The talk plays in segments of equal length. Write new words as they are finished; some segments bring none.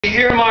you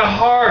hear my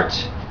heart.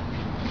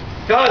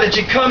 God, that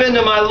you come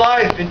into my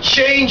life and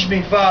change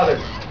me, Father.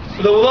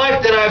 For the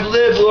life that I've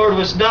lived, Lord,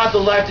 was not the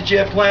life that you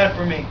have planned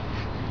for me.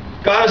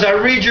 God, as I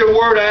read your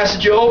word, I ask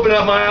that you open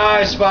up my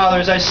eyes,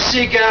 Father, as I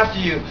seek after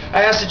you.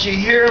 I ask that you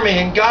hear me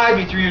and guide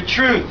me through your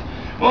truth.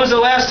 When was the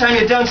last time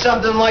you've done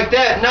something like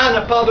that? Not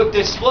in a public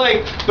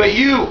display, but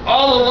you,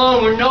 all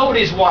alone where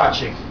nobody's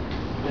watching.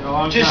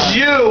 Just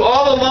you,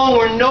 all alone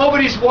where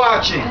nobody's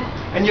watching.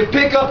 And you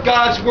pick up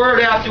God's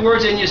word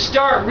afterwards and you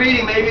start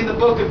reading maybe in the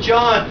book of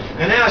John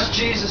and ask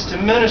Jesus to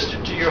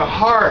minister to your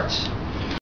heart.